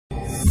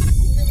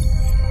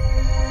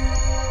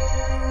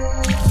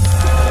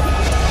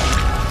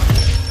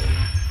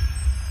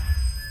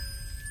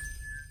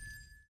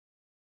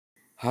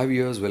Hi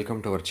viewers, welcome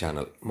to our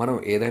channel. మనం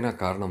ఏదైనా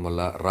కారణం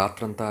వల్ల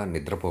రాత్రంతా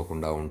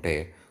నిద్రపోకుండా ఉంటే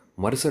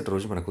మరుసటి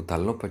రోజు మనకు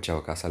తలనొప్పి వచ్చే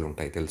అవకాశాలు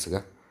ఉంటాయి తెలుసుగా.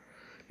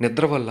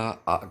 నిద్ర వల్ల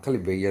ఆకలి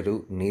వెయ్యదు,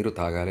 నీరు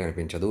తాగాలి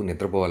అనిపించదు,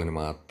 నిద్రపోవాలని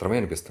మాత్రమే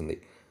అనిపిస్తుంది.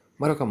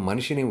 మరొక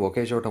మనిషిని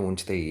ఒకే చోట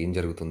ఉంచితే ఏం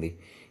జరుగుతుంది?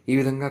 ఈ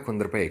విధంగా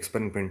కొందరిపై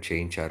ఎక్స్పెరిమెంట్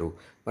చేయించారు.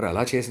 మరి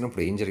అలా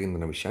చేసినప్పుడు ఏం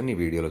జరిగిందన్న విషయాన్ని ఈ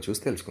వీడియోలో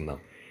చూసి తెలుసుకుందాం.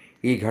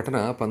 ఈ ఘటన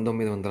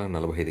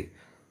 1945.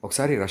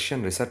 ఒకసారి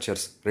రష్యన్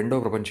రీసెర్చర్స్ రెండో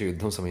ప్రపంచ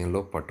యుద్ధం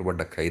సమయంలో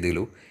పట్టుబడ్డ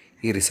ఖైదీలు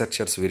ఈ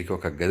రీసెర్చర్స్ వీరికి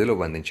ఒక గదిలో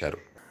బంధించారు.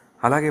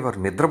 అలాగే వారు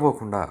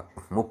నిద్రపోకుండా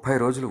 30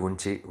 రోజులు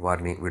ఉంచి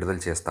వారిని విడుదల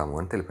చేస్తాము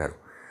అని తెలిపారు.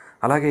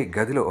 అలాగే ఈ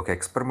గదిలో ఒక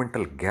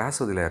ఎక్స్పెరిమెంటల్ గ్యాస్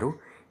వదిలారు.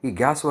 ఈ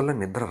గ్యాస్ వల్ల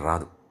నిద్ర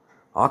రాదు.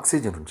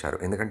 ఆక్సిజన్ ఉంచారు,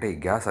 ఎందుకంటే ఈ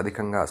గ్యాస్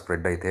అధికంగా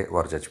స్ప్రెడ్ అయితే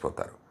వారు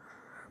చచ్చిపోతారు.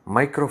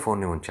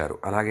 మైక్రోఫోన్ని ఉంచారు.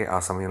 అలాగే ఆ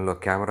సమయంలో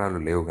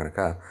కెమెరాలు లేవు గనక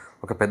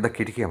ఒక పెద్ద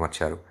కిటికీ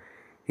అమర్చారు.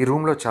 ఈ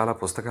రూమ్లో చాలా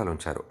పుస్తకాలు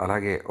ఉంచారు.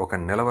 అలాగే ఒక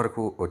నెల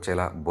వరకు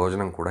వచ్చేలా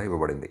భోజనం కూడా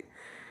ఇవ్వబడింది.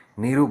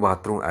 నీరు,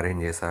 బాత్రూమ్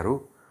అరేంజ్ చేశారు.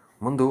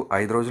 ముందు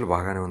 5 రోజులు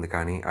బాగానే ఉంది,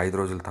 కానీ 5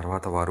 రోజుల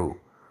తర్వాత వారు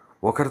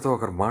ఒకరితో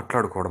ఒకరు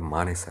మాట్లాడుకోవడం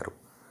మానేశారు.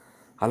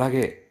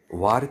 అలాగే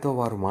వారితో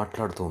వారు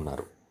మాట్లాడుతూ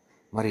ఉన్నారు.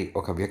 మరి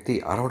ఒక వ్యక్తి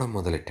అరవడం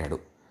మొదలెట్టాడు.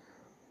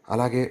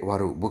 అలాగే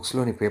వారు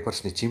బుక్స్లోని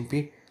పేపర్స్ని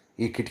చింపి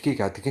ఈ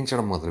కిటికీకి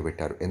అతికించడం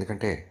మొదలుపెట్టారు,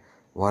 ఎందుకంటే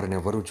వారిని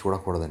ఎవ్వరూ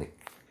చూడకూడదని.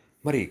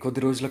 మరి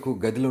కొద్ది రోజులకు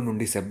గదిలో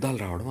నుండి శబ్దాలు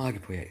రావడం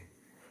ఆగిపోయాయి.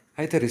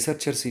 అయితే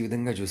రీసెర్చర్స్ ఈ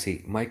విధంగా చూసి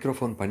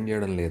మైక్రోఫోన్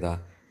పనిచేయడం లేదా,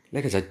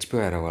 లేక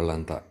చచ్చిపోయారా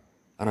వాళ్ళంతా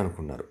అని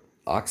అనుకున్నారు.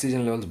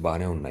 ఆక్సిజన్ లెవెల్స్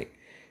బాగానే ఉన్నాయి,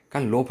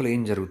 కానీ లోపల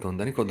ఏం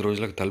జరుగుతోందని కొద్ది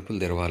రోజులకు తలుపులు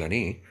తెరవాలని,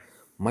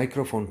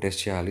 మైక్రోఫోన్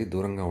టెస్ట్ చేయాలి,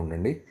 దూరంగా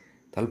ఉండండి,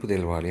 తలుపు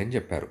తెరవాలి అని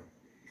చెప్పారు.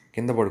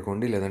 కింద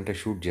పడుకోండి లేదంటే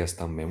షూట్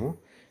చేస్తాం, మేము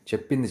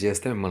చెప్పింది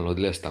చేస్తే మిమ్మల్ని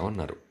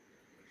వదిలేస్తామన్నారు.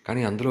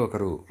 కానీ అందులో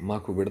ఒకరు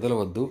మాకు విడుదల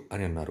వద్దు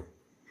అని అన్నారు.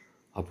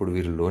 అప్పుడు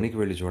వీరు లోనికి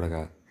వెళ్ళి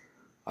చూడగా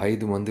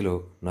 5 మందిలో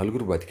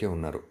 4 బతికే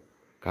ఉన్నారు.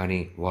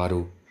 కానీ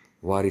వారు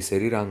వారి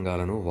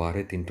శరీరాంగాలను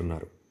వారే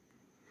తింటున్నారు.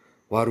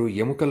 వారు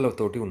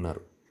ఎముకలతోటి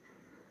ఉన్నారు.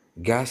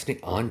 గ్యాస్ని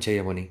ఆన్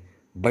చేయమని,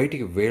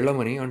 బయటికి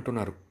వెళ్ళమని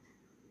అంటున్నారు.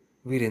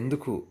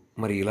 వీరెందుకు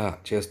మరి ఇలా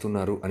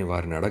చేస్తున్నారు అని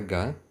వారిని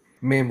అడగ్గా,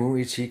 మేము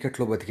ఈ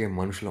చీకట్లో బతికే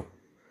మనుషులం,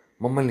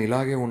 మమ్మల్ని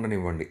ఇలాగే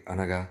ఉండనివ్వండి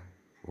అనగా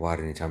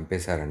వారిని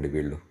చంపేశారండి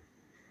వీళ్ళు.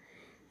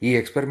 ఈ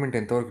ఎక్స్పెరిమెంట్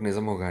ఎంతవరకు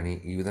నిజమో కానీ,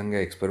 ఈ విధంగా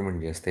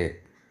ఎక్స్పెరిమెంట్ చేస్తే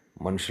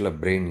మనుషుల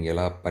బ్రెయిన్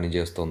ఎలా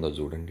పనిచేస్తోందో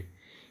చూడండి,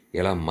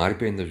 ఎలా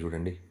మారిపోయిందో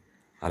చూడండి.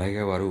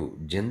 అలాగే వారు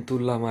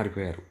జంతువుల్లా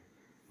మారిపోయారు.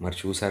 మరి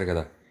చూశారు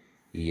కదా,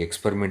 ఈ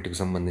ఎక్స్పెరిమెంట్కి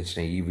సంబంధించిన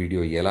ఈ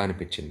వీడియో ఎలా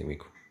అనిపించింది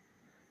మీకు?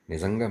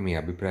 నిజంగా మీ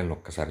అభిప్రాయాలను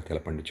ఒక్కసారి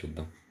తెలపండి,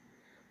 చూద్దాం.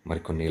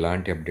 మరికొన్ని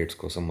ఇలాంటి అప్డేట్స్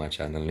కోసం మా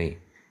ఛానల్ని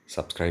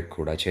సబ్స్క్రైబ్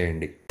కూడా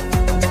చేయండి.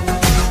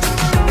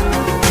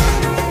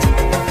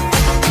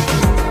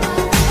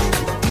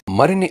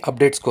 మరిన్ని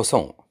అప్డేట్స్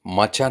కోసం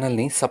మా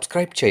ఛానల్ని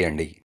సబ్స్క్రైబ్ చేయండి.